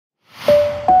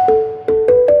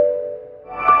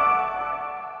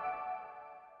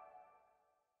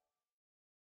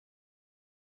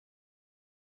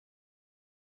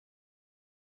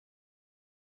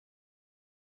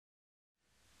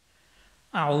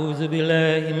أعوذ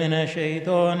بالله من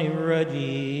الشيطان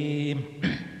الرجيم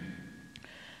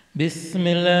بسم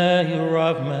الله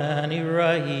الرحمن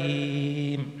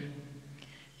الرحيم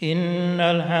إن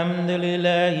الحمد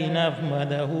لله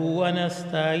نحمده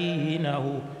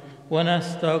ونستعينه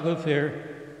ونستغفره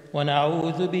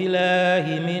ونعوذ بالله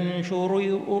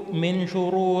من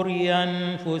شرور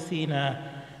أنفسنا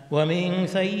ومن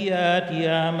سيئات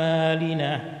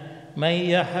أعمالنا من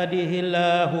يهده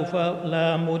الله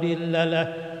فلا مضل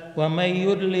له ومن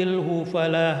يضلله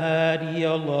فلا هادي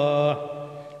له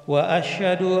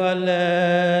وأشهد أن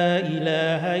لا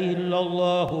إله إلا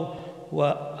الله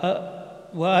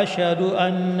وأشهد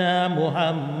أن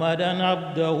محمدا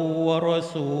عبده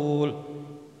ورسوله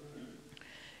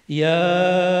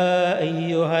يا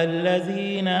أيها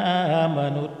الذين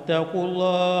آمنوا اتقوا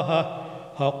الله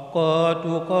حق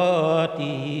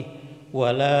تقاته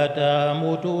ولا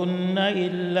تموتن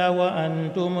إلا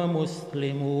وأنتم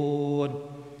مسلمون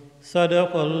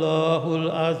صدق الله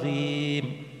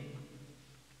العظيم.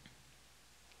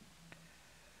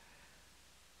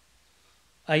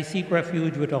 I seek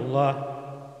refuge with Allah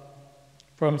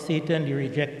from Satan the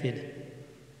rejected.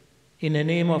 In the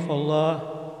name of Allah,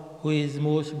 who is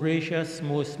most gracious,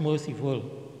 most merciful.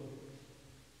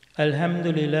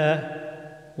 Alhamdulillah,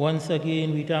 once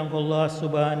again we thank Allah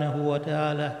subhanahu wa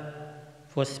ta'ala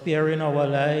for sparing our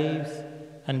lives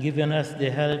and giving us the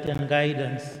health and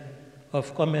guidance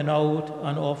of coming out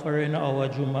and offering our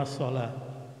Jumu'ah Salah.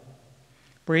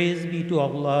 Praise be to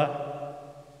Allah,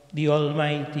 the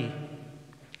Almighty,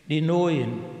 the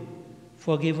knowing,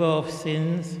 forgiver of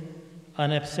sins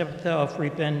and acceptor of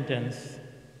repentance,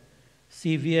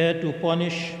 severe to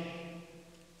punish,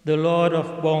 the Lord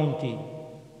of bounty.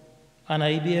 And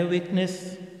I bear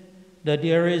witness that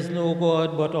there is no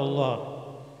God but Allah.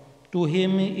 To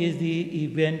him is the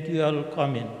eventual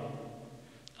coming.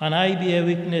 And I bear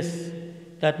witness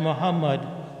that Muhammad,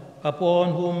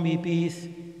 upon whom be peace,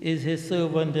 is his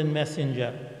servant and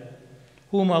messenger,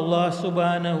 whom Allah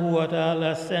subhanahu wa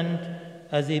ta'ala sent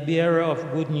as a bearer of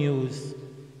good news,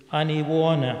 and a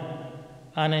warner,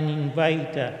 and an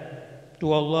inviter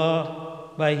to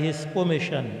Allah by his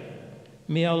permission.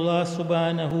 May Allah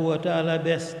subhanahu wa ta'ala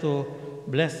bestow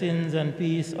blessings and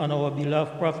peace on our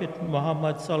beloved Prophet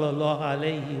Muhammad sallallahu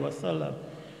alayhi wasallam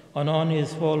and on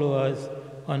his followers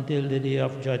until the day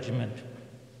of judgment.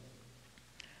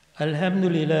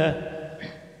 Alhamdulillah,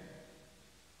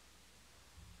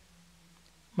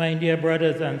 my dear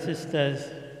brothers and sisters,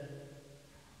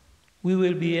 we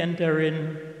will be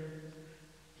entering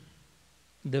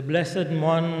the blessed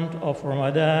month of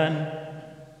Ramadan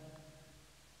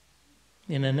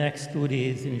in the next 2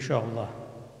 days, inshallah.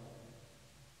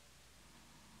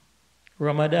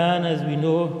 Ramadan, as we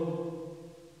know,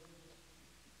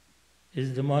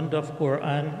 is the month of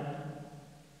Quran,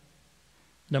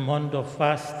 the month of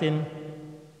fasting,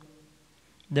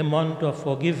 the month of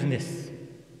forgiveness,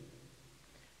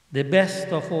 the best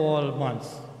of all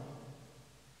months.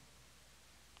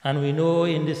 And we know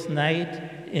in this month,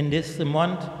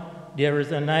 there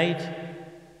is a night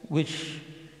which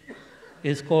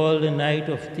is called the night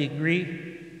of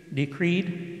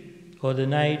decreed, or the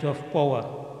night of power,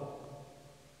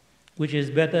 which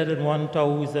is better than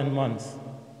 1,000 months.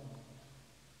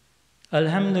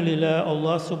 Alhamdulillah,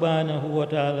 Allah subhanahu wa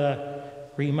ta'ala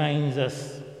reminds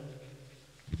us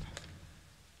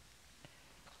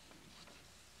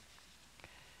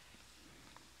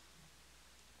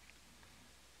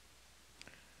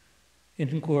in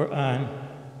the Quran,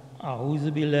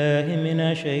 أعوذ بالله من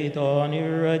الشيطان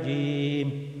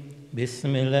الرجيم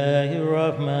بسم الله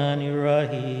الرحمن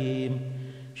الرحيم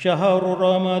شهر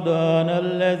رمضان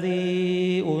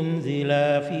الذي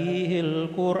أنزل فيه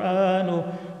القرآن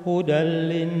هدى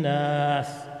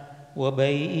للناس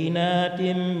وبينات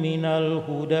من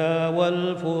الهدى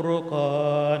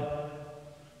والفرقان.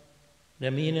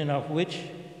 The meaning of which,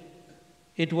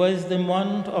 it was the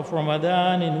month of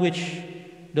Ramadan in which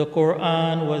the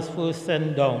Quran was first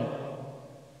sent down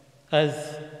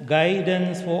as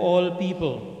guidance for all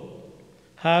people,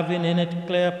 having in it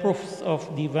clear proofs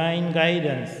of divine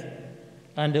guidance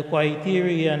and the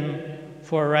criterion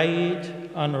for right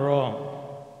and wrong.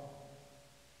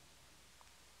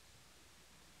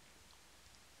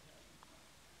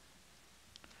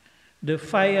 The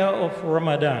fire of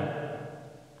Ramadan.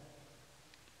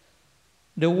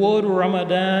 The word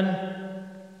Ramadan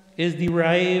is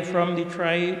derived from the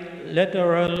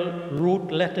literal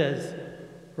root letters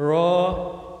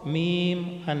Ra,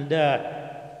 Mim, and Dal.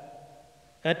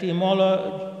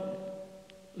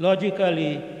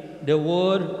 Etymologically, the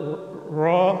word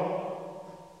Ra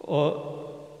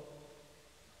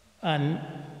and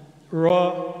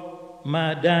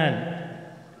Ramadan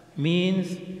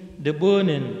means the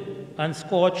burning and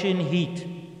scorching heat.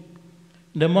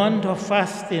 The month of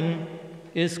fasting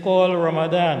is called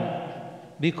Ramadan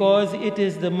because it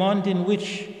is the month in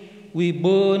which we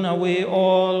burn away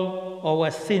all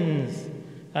our sins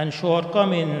and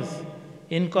shortcomings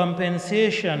in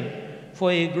compensation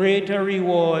for a greater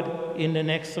reward in the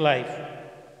next life.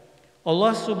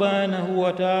 Allah subhanahu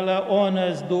wa ta'ala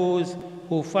honors those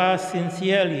who fast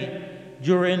sincerely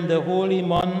during the holy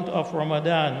month of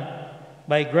Ramadan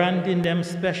by granting them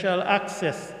special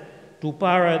access to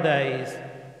paradise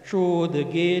through the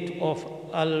gate of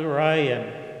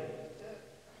Al-Rayyan.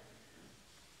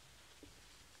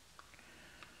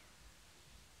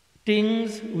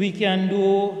 Things we can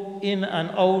do in and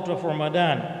out of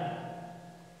Ramadan.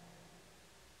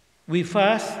 We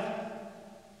fast.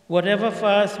 Whatever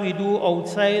fast we do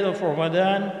outside of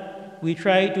Ramadan, we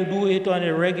try to do it on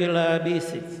a regular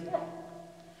basis.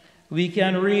 We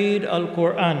can read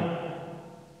Al-Quran.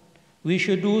 We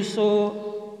should do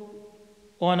so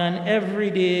on an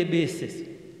everyday basis,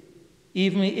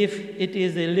 even if it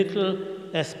is a little,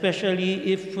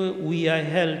 especially if we are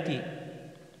healthy.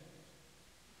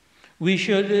 We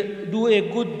should do a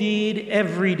good deed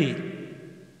every day.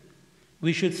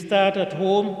 We should start at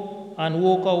home and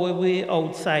work our way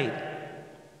outside.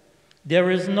 There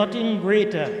is nothing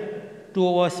greater to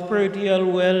our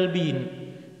spiritual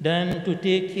well-being than to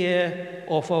take care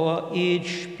of our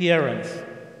aged parents.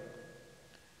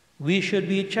 We should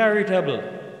be charitable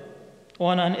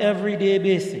on an everyday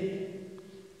basis.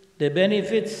 The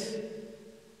benefits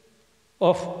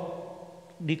of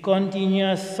the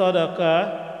continuous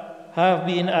sadaqah have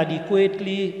been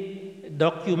adequately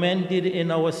documented in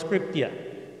our scripture.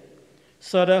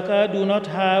 Sadaqah do not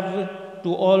have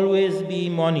to always be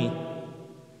money.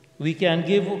 We can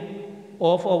give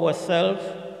of ourselves,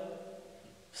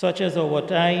 such as our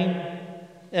time,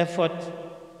 effort,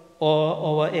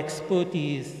 or our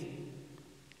expertise,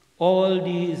 all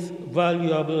these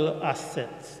valuable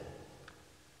assets.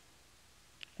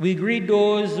 We greet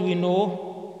those we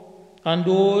know and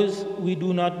those we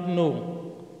do not know.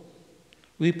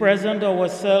 We present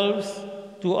ourselves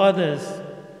to others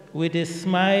with a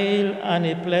smile and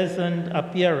a pleasant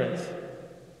appearance.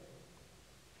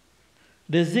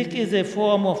 The zikr is a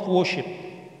form of worship.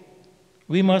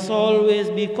 We must always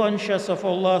be conscious of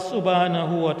Allah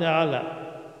subhanahu wa ta'ala.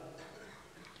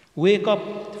 Wake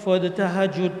up for the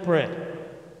tahajjud prayer.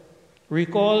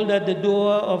 Recall that the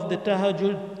door of the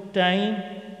tahajjud time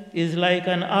is like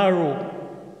an arrow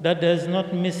that does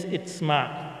not miss its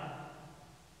mark.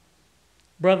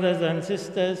 Brothers and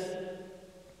sisters,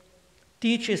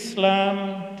 teach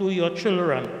Islam to your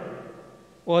children,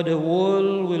 or the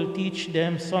world will teach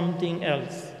them something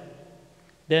else.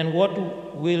 Then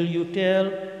what will you tell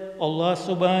Allah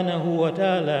subhanahu wa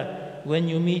ta'ala when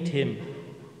you meet Him?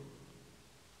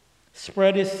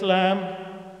 Spread Islam,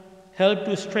 help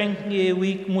to strengthen a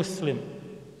weak Muslim.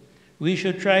 We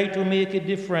should try to make a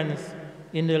difference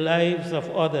in the lives of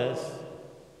others.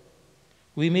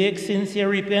 We make sincere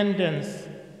repentance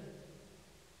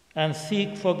and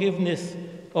seek forgiveness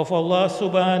of Allah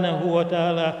subhanahu wa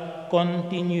ta'ala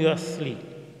continuously.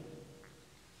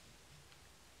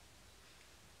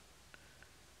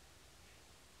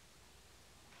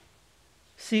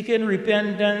 Seeking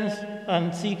repentance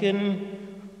and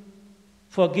seeking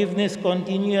forgiveness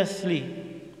continuously,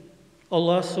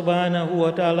 Allah subhanahu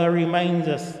wa ta'ala reminds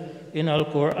us in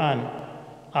Al-Quran,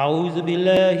 أعوذ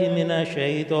بالله من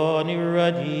الشيطان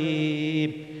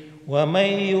الرجيم ومن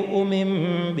يؤمن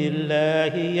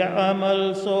بالله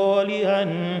يعمل صالحا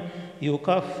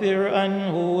يكفر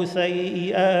عنه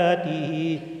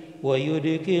سيئاته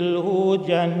ويدخله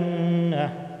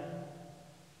جنة.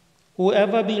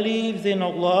 Whoever believes in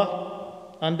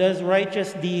Allah and does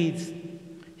righteous deeds,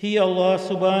 He, Allah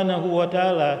subhanahu wa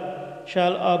ta'ala,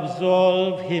 shall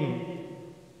absolve him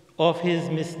of his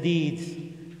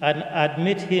misdeeds and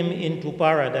admit him into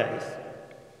paradise.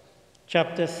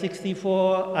 Chapter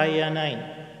 64, Ayah 9.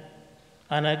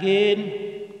 And again,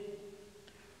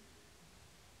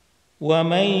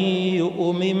 وَمَن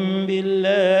يُؤْمِن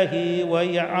بِاللَّهِ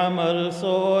وَيَعْمَلْ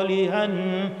صَالِحًا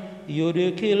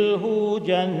يُدْخِلْهُ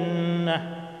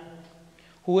جَنَّةً.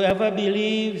 Whoever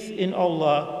believes in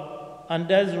Allah and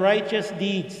does righteous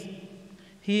deeds,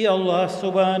 He, Allah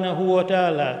subhanahu wa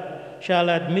ta'ala, shall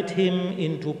admit him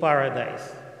into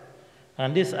paradise.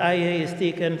 And this ayah is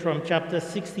taken from chapter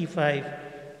 65,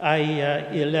 ayah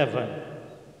 11.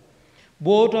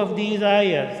 Both of these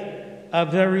ayahs are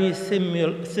very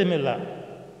similar,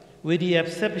 with the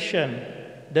exception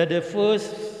that the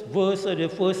first verse of the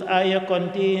first ayah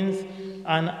contains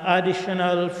an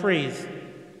additional phrase.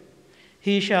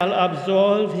 He shall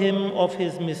absolve him of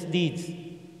his misdeeds.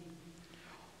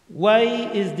 Why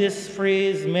is this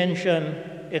phrase mentioned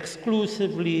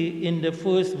exclusively in the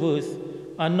first verse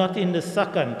and not in the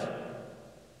second?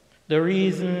 The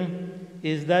reason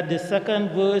is that the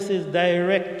second verse is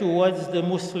direct towards the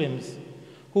Muslims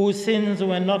whose sins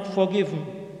were not forgiven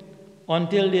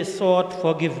until they sought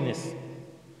forgiveness.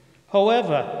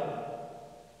 However,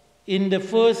 in the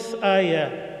first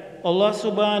ayah, Allah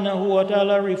subhanahu wa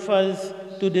ta'ala refers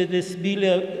to the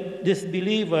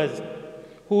disbelievers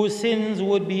whose sins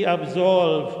would be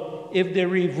absolved if they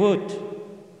revert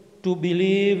to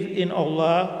believe in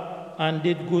Allah and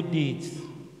did good deeds.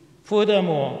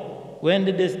 Furthermore, when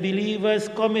the disbelievers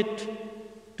commit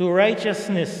to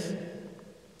righteousness,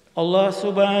 Allah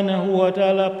subhanahu wa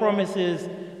ta'ala promises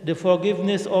the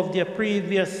forgiveness of their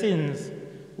previous sins,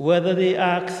 whether they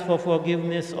ask for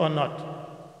forgiveness or not.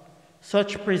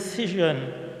 Such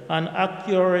precision and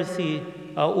accuracy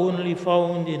are only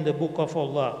found in the Book of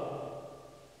Allah.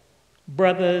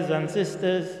 Brothers and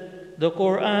sisters, the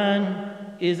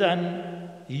Quran is an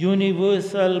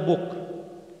universal book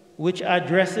which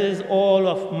addresses all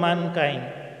of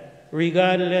mankind,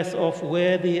 regardless of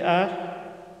where they are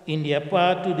in their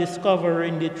path to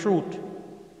discovering the truth.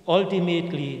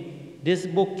 Ultimately, this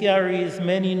book carries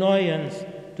many nuances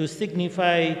to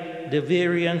signify the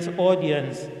various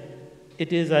audience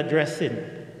it is addressing.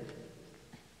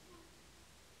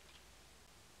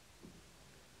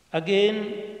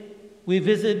 Again, we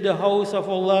visit the house of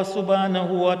Allah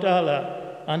subhanahu wa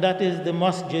ta'ala, and that is the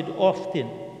Masjid, often.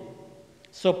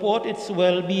 Support its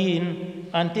well-being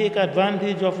and take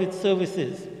advantage of its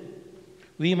services.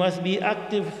 We must be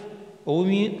active,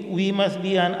 we must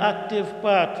be an active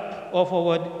part of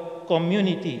our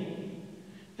community.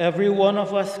 Every one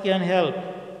of us can help,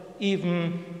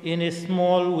 even in a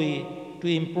small way, to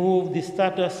improve the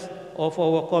status of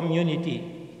our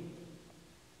community.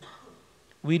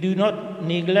 We do not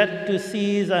neglect to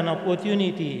seize an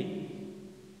opportunity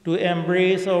to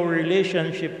embrace our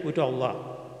relationship with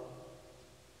Allah.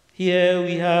 Here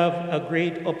we have a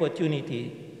great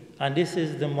opportunity, and this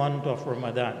is the month of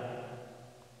Ramadan.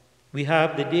 We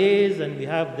have the days and we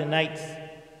have the nights.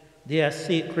 They are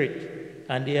sacred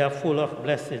and they are full of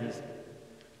blessings.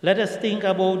 Let us think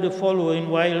about the following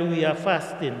while we are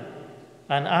fasting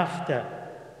and after.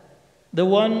 The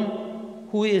one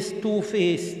who is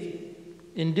two-faced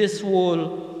in this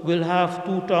world will have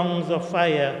two tongues of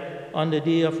fire on the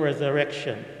day of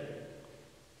resurrection.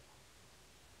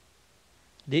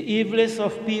 The evilest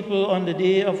of people on the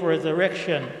day of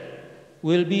resurrection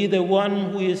will be the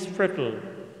one who is fertile,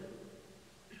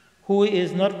 who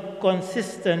is not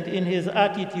consistent in his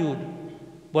attitude,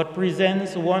 but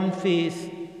presents one face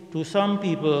to some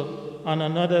people and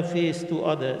another face to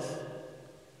others.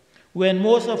 When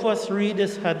most of us read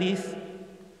this hadith,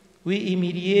 we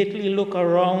immediately look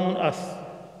around us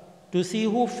to see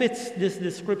who fits this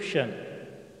description.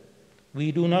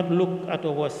 We do not look at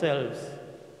ourselves.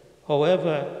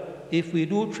 However, if we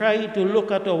do try to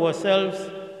look at ourselves,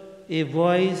 a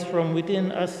voice from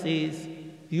within us says,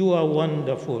 "You are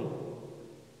wonderful.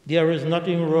 There is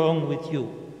nothing wrong with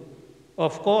you."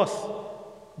 Of course,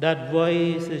 that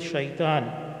voice is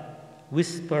Shaitan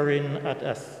whispering at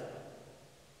us.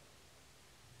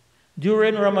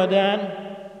 During Ramadan,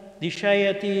 the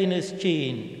shayateen is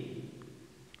chained.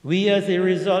 We, as a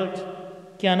result,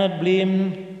 cannot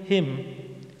blame him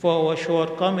for our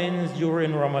shortcomings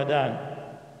during Ramadan.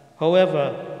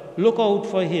 However, look out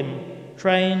for him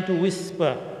trying to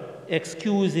whisper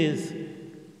excuses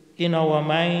in our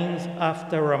minds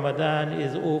after Ramadan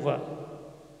is over.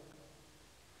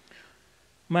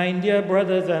 My dear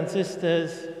brothers and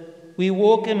sisters, we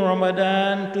work in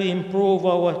Ramadan to improve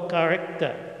our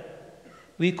character.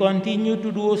 We continue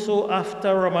to do so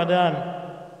after Ramadan.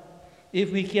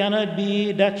 If we cannot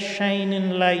be that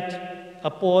shining light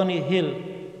upon a hill,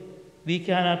 we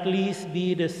can at least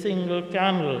be the single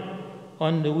candle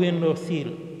on the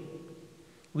windowsill.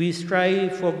 We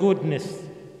strive for goodness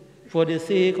for the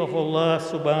sake of Allah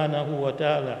subhanahu wa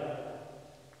ta'ala.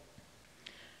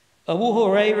 Abu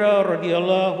Hurairah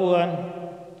radiallahu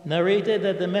anhu narrated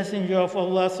that the Messenger of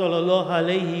Allah sallallahu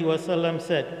alayhi wa sallam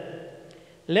said,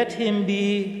 "Let him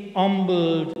be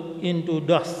humbled into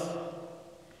dust.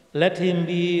 Let him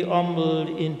be humbled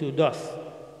into dust."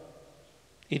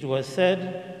 It was said,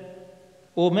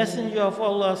 "O Messenger of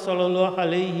Allah sallallahu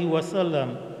alayhi wa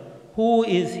sallam, who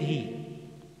is he?"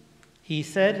 He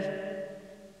said,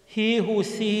 "He who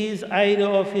sees either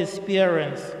of his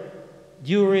parents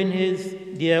during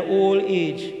their old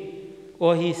age,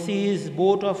 or he sees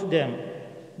both of them,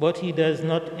 but he does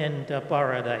not enter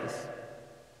paradise."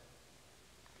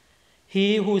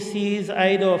 He who sees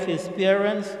either of his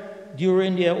parents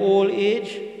during their old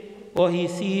age, or he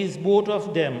sees both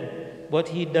of them, but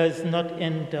he does not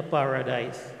enter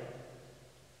paradise.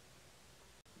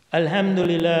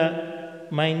 Alhamdulillah,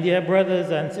 my dear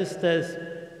brothers and sisters,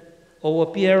 our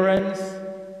parents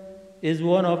is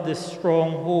one of the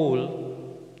strongholds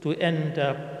to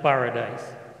enter paradise.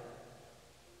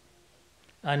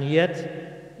 And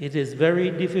yet, it is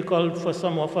very difficult for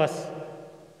some of us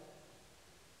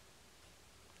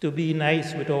to be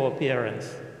nice with our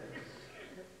parents.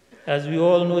 As we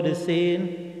all know the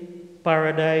saying,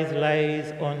 paradise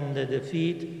lies under the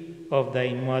feet of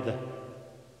thy mother.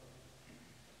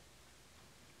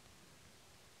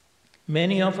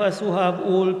 Many of us who have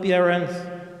old parents,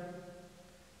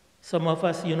 some of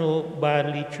us,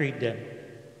 badly treat them.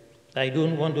 I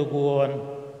don't want to go on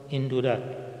into that.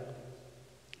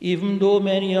 Even though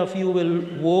many of you will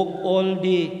work all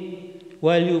day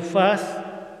while you fast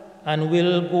and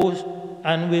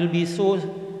will be so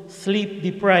sleep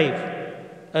deprived,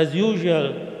 as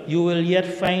usual, you will yet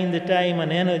find the time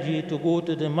and energy to go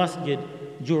to the masjid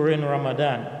during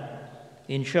Ramadan.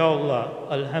 Inshallah,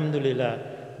 alhamdulillah.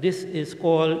 This is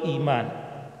called Iman,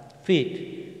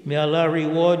 faith. May Allah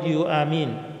reward you,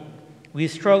 Ameen. We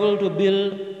struggle to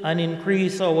build and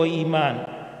increase our Iman,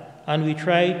 and we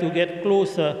try to get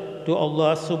closer to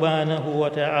Allah subhanahu wa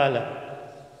ta'ala.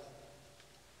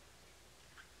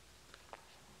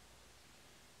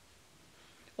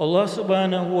 Allah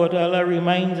subhanahu wa ta'ala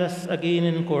reminds us again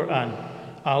in Quran,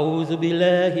 A'udhu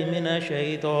billahi minash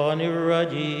shaitanir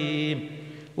rajim.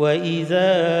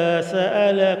 وَإِذَا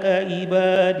سَأَلَكَ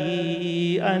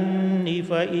عِبَادِي أَنِّي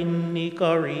فَإِنِّي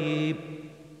قَرِيبٌ.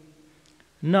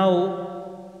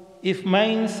 Now, if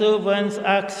mine servants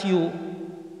ask you,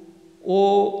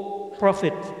 O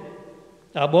Prophet,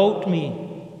 about me,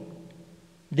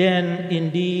 then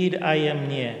indeed I am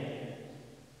near.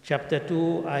 Chapter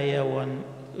 2, Ayah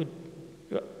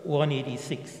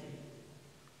 186.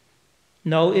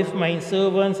 Now, if mine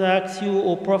servants ask you,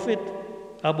 O Prophet,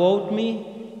 about me,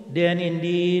 then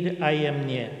indeed I am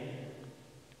near.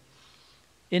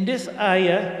 In this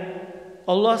ayah,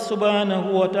 Allah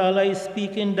subhanahu wa ta'ala is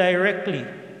speaking directly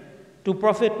to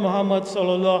Prophet Muhammad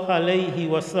sallallahu alayhi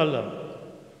wasallam.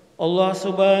 Allah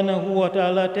subhanahu wa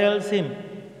ta'ala tells him,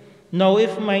 now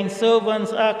if mine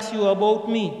servants ask you about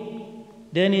me,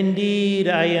 then indeed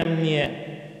I am near.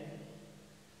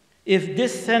 If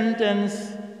this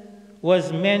sentence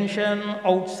was mentioned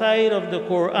outside of the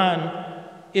Quran,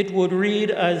 it would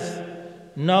read as,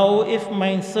 now if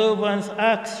mine servants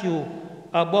ask you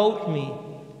about me,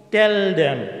 tell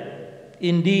them,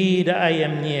 indeed I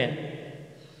am near.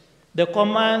 The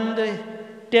command,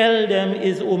 tell them,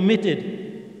 is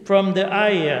omitted from the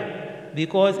ayah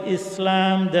because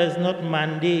Islam does not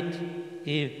mandate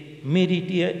a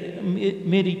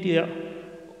mediator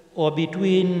or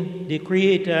between the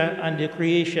Creator and the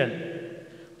creation.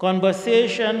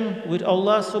 Conversation with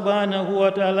Allah subhanahu wa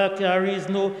ta'ala carries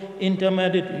no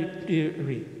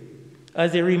intermediary.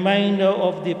 As a reminder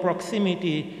of the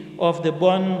proximity of the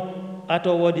bond at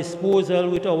our disposal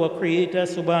with our Creator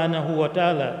subhanahu wa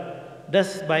ta'ala.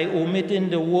 Thus, by omitting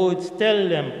the words, tell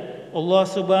them, Allah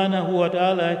subhanahu wa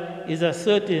ta'ala is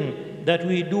asserting that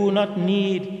we do not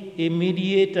need a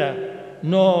mediator,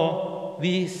 nor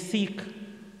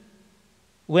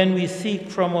when we seek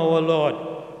from our Lord.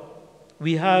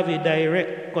 We have a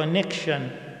direct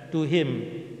connection to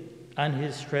Him and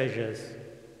His treasures.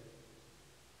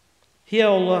 Here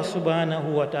Allah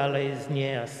subhanahu wa ta'ala is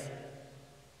near us.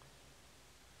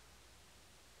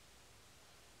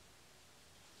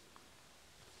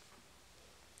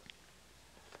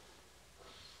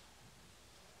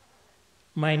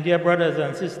 My dear brothers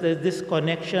and sisters, this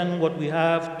connection, what we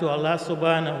have to Allah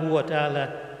subhanahu wa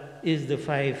ta'ala, is the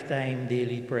 5-time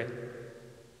daily prayer.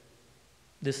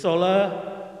 The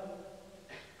Salah,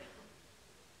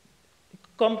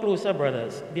 come closer,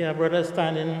 brothers. There are brothers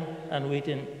standing and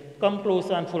waiting. Come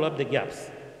closer and fill up the gaps.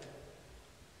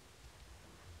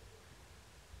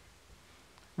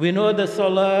 We know the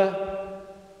Salah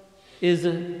is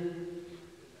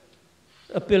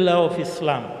a pillar of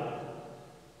Islam.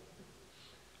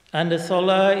 And the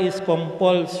Salah is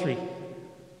compulsory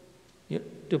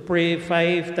to pray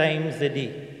 5 times a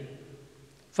day.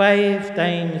 5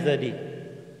 times a day.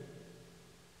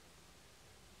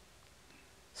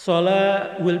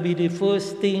 Salah will be the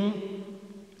first thing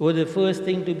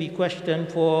to be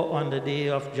questioned for on the day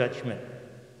of judgment.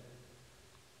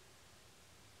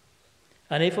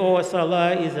 And if our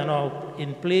Salah is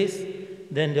in place,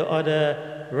 then the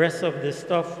other rest of the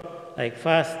stuff like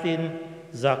fasting,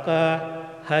 zakah,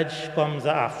 Hajj comes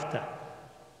after.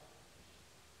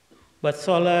 But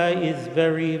salah is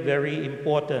very, very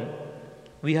important.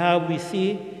 We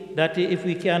see that if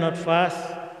we cannot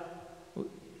fast,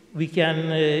 we can,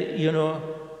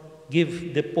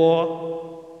 give the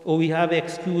poor, or we have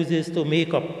excuses to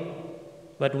make up.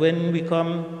 But when we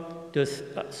come to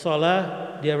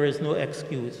salah, there is no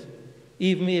excuse.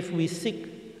 Even if we're sick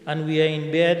and we are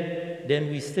in bed,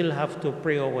 then we still have to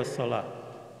pray our salah.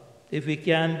 If we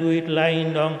can't do it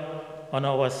lying down on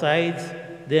our sides,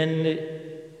 then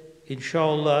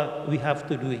inshallah we have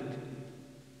to do it.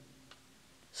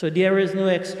 So there is no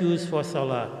excuse for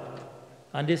salah.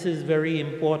 And this is very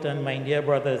important, my dear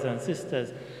brothers and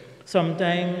sisters.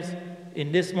 Sometimes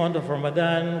in this month of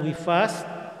Ramadan we fast,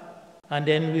 and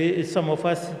then some of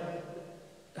us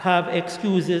have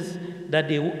excuses that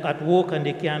they at work and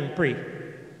they can't pray.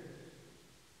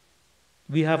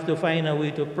 We have to find a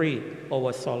way to pray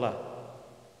our salah.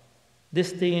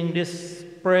 This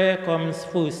prayer comes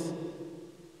first,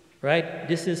 right?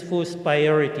 This is first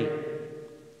priority.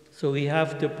 So we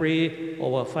have to pray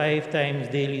our 5 times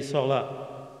daily salah.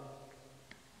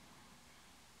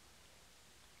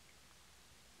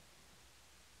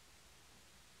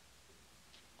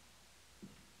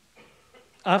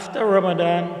 After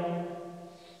Ramadan,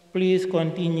 please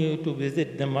continue to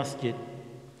visit the masjid,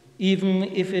 even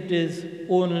if it is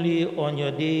only on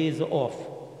your days off.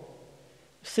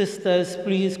 Sisters,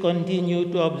 please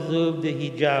continue to observe the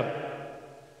hijab,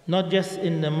 not just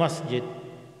in the masjid,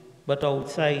 but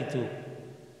outside too.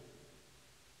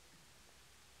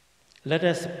 Let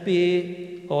us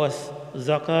pay our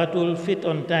zakatul fit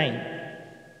on time.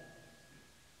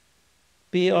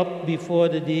 Pay up before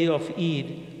the day of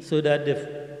Eid so that the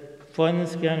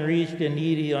funds can reach the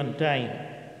needy on time.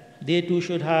 They too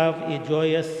should have a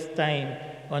joyous time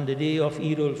on the day of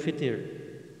Eid al-Fitr.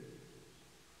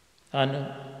 And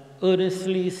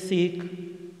earnestly seek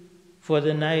for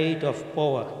the night of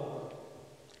power.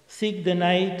 Seek the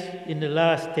night in the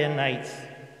last 10 nights.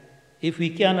 If we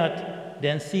cannot,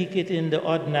 then seek it in the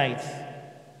odd nights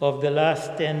of the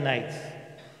last 10 nights.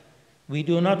 We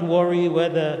do not worry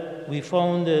whether we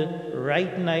found the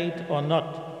right night or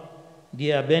not.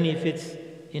 There are benefits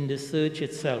in the search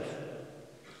itself.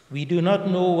 We do not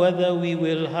know whether we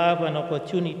will have an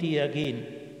opportunity again.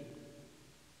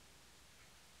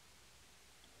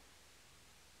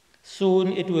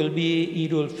 Soon it will be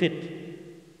Eid al-Fitr.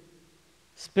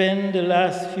 Spend the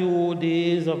last few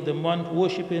days of the month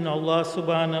worshiping Allah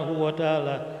subhanahu wa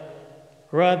ta'ala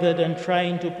rather than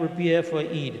trying to prepare for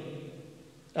Eid.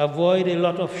 Avoid a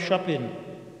lot of shopping.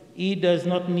 Eid does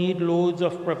not need loads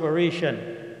of preparation.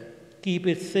 Keep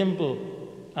it simple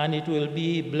and it will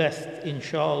be blessed,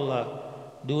 inshallah.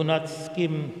 Do not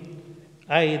skim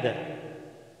either.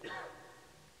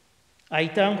 I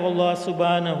thank Allah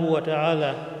subhanahu wa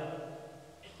ta'ala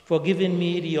for giving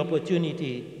me the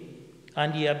opportunity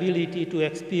and the ability to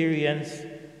experience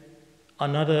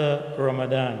another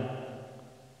Ramadan.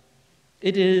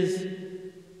 It is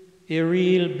a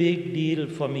real big deal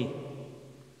for me.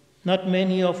 Not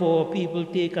many of our people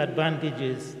take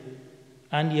advantages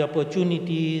and the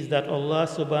opportunities that Allah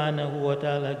subhanahu wa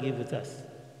ta'ala gives us.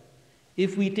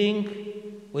 If you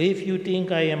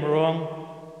think I am wrong,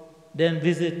 then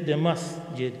visit the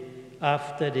Masjid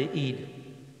after the Eid.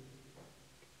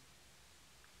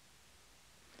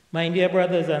 My dear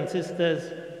brothers and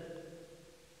sisters,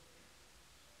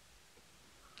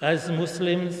 as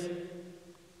Muslims,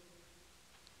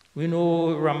 we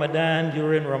know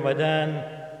during Ramadan,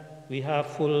 we have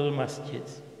full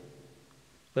masjids.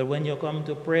 But when you come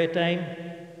to prayer time,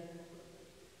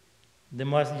 the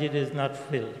masjid is not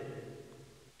filled.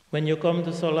 When you come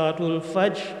to Salatul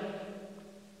Fajr,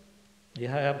 you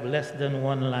have less than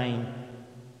one line.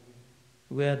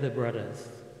 Where are the brothers?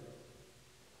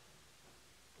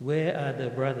 Where are the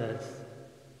brothers?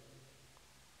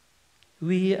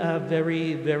 We are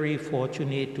very, very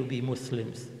fortunate to be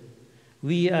Muslims.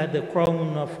 We are the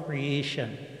crown of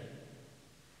creation.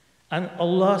 And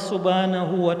Allah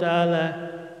subhanahu wa ta'ala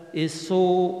is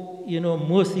so,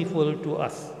 merciful to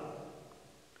us.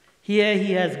 Here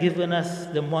He has given us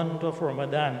the month of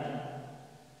Ramadan,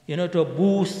 to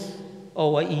boost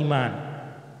our iman.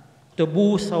 To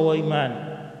boost our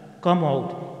iman. Come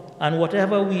out. And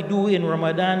whatever we do in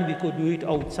Ramadan, we could do it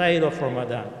outside of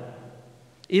Ramadan.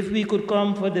 If we could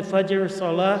come for the Fajr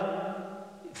Salah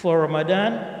for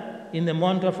Ramadan, in the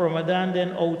month of Ramadan,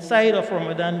 then outside of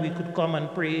Ramadan, we could come and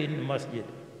pray in the masjid.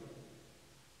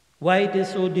 Why it is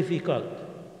so difficult?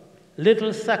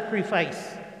 Little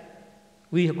sacrifice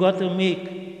we've got to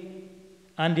make,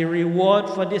 and the reward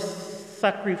for this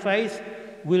sacrifice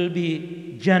will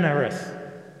be generous.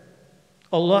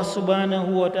 Allah subhanahu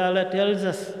wa ta'ala tells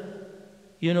us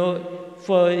You know,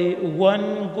 for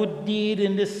one good deed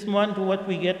in this month, what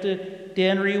we get to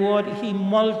 10 reward, he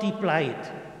multiplied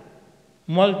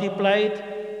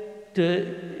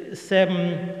to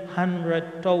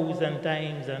 700,000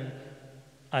 times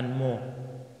and more.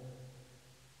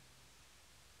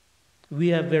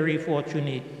 We are very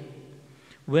fortunate.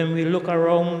 When we look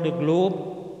around the globe,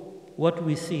 what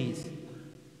we see is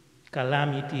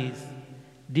calamities,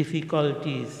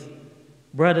 difficulties,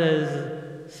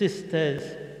 brothers, sisters,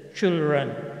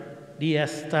 children, they are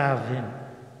starving,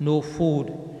 no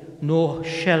food, no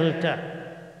shelter.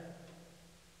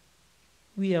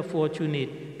 We are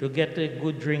fortunate to get a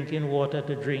good drinking water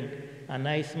to drink, a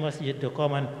nice masjid to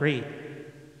come and pray.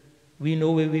 We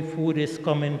know where the food is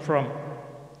coming from.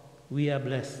 We are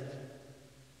blessed.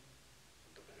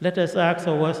 Let us ask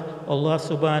Allah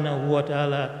subhanahu wa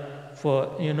ta'ala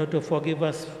for, to forgive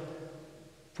us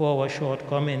for our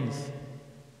shortcomings.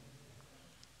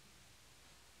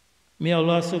 May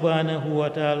Allah subhanahu wa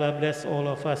ta'ala bless all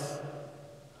of us,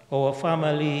 our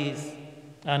families,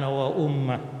 and our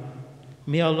ummah.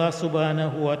 May Allah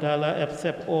subhanahu wa ta'ala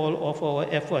accept all of our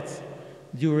efforts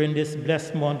during this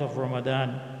blessed month of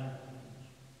Ramadan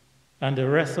and the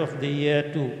rest of the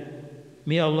year too.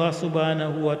 May Allah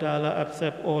subhanahu wa ta'ala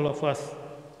accept all of us.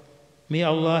 May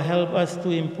Allah help us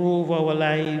to improve our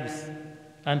lives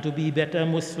and to be better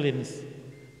Muslims.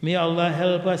 May Allah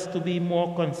help us to be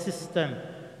more consistent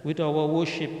with our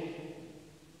worship.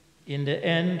 In the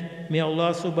end, may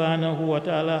Allah subhanahu wa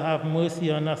ta'ala have mercy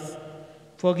on us,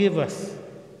 forgive us,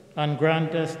 and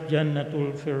grant us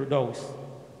Jannatul Firdaus.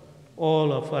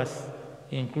 All of us,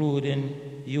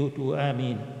 including you too.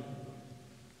 Ameen.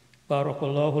 بارك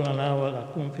الله لنا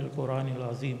ولكم في القرآن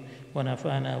العظيم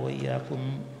ونفعنا وإياكم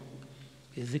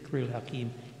بذكر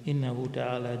الحكيم إنه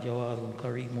تعالى جواد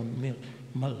كريم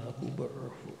ملك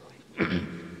بر.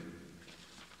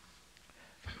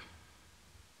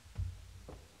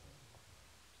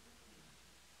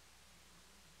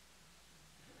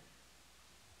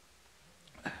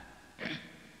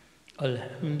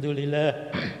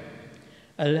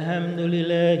 الحمد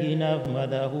لله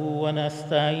نحمده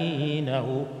ونستعينه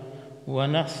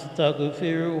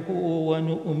ونستغفره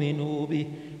ونؤمن به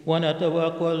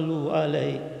ونتوكل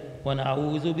عليه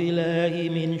ونعوذ بالله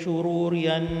من شرور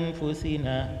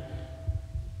أنفسنا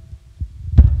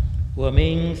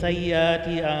ومن سيئات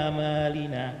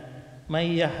أعمالنا من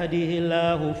يهده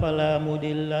الله فلا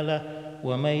مضل له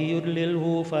ومن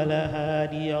يضلله فلا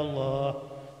هادي له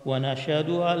ونشهد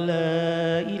أن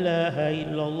لا إله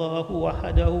إلا الله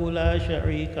وحده لا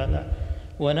شريك له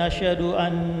ونشهد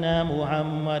أن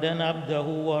محمدًا عبده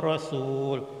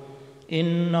ورسوله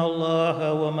إن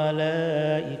الله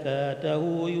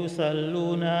وملائكته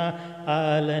يصلون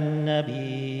على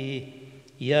النبي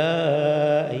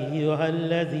يا أيها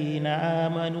الذين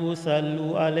آمنوا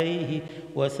صلوا عليه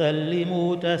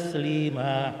وسلموا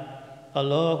تسليما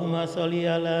اللهم صل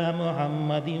على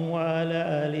محمد وعلى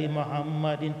آل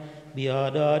محمد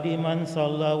بعدد من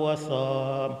صلى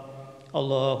وصام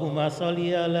اللهم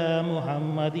صل على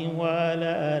محمد وعلى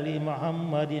آل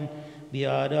محمد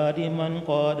بعدد من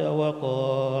قاد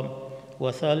وقام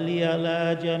وصل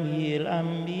على جميع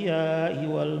الأنبياء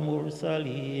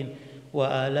والمرسلين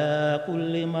وعلى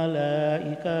كل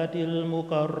ملائكة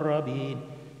المقربين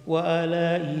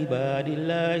وعلى عباد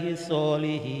الله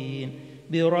الصالحين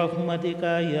برحمتك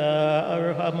يا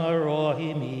أرحم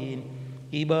الراحمين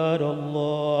عباد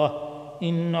الله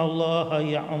إن الله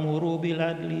يأمر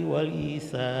بالعدل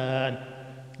والإحسان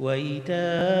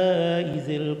وإيتاء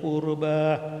ذي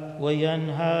القربى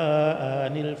وينهى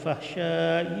عن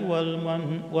الفحشاء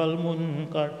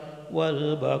والمنكر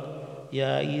والبغي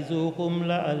يعظكم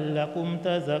لعلكم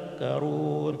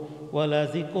تذكرون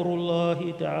ولذكر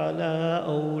الله تعالى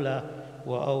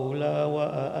أولى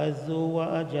وأعز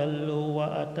وأجل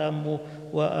وأتم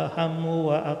وأهم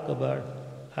وأكبر.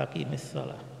 حكيم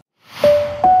الصلاة.